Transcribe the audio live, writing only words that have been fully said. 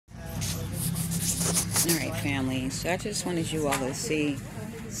Alright, family, so I just wanted you all to see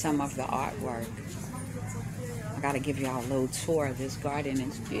some of the artwork. I gotta give y'all a little tour. This garden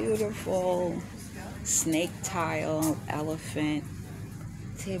is beautiful. Snake tile, elephant,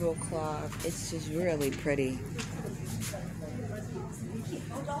 tablecloth. It's just really pretty.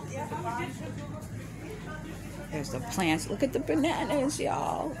 There's the plants. Look at the bananas,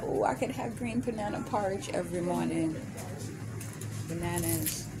 y'all. Oh, I could have green banana porridge every morning.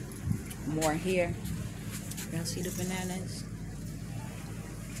 Bananas. More here. Y'all see the bananas?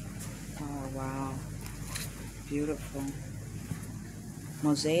 Oh, wow. Beautiful.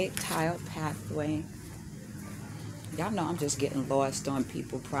 Mosaic tile pathway. Y'all know I'm just getting lost on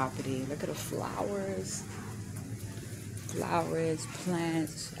people property. Look at the flowers. Flowers,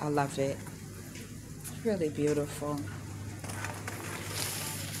 plants. I love it. It's really beautiful.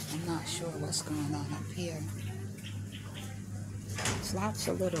 I'm not sure what's going on up here. There's lots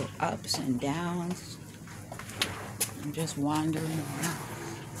of little ups and downs. I'm just wandering around.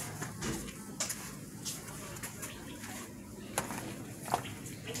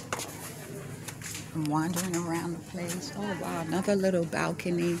 I'm wandering around the place. Oh wow, another little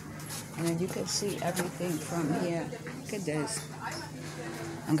balcony. And then you can see everything from here. Look at this.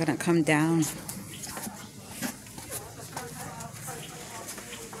 I'm gonna come down.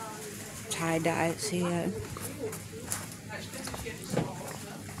 Tie-dyes here.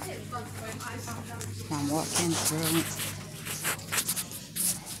 I'm walking through.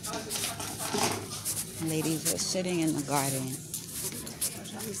 Ladies are sitting in the garden.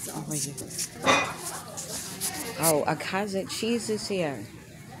 Oh, a Kazakh cheese is here.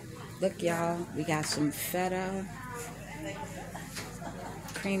 Look, y'all, we got some feta,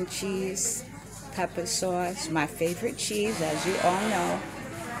 cream cheese, pepper sauce, my favorite cheese, as you all know.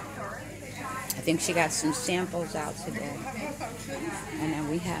 I think she got some samples out today. And then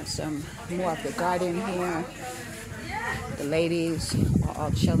we have some more of the garden here. The ladies are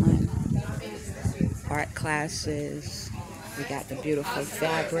all chilling. Art classes. We got the beautiful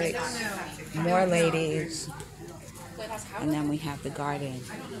fabrics. More ladies. And then we have the garden.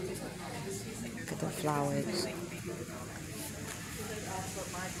 Look at the flowers.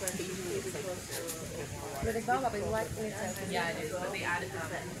 Yeah, it is, but they added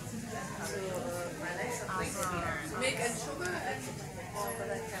milk and sugar.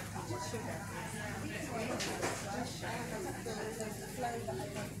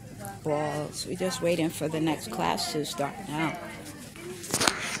 Balls. We're just waiting for the next class to start now.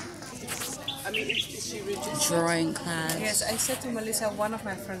 Drawing class. Yes, I said to Melissa, one of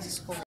my friends is home.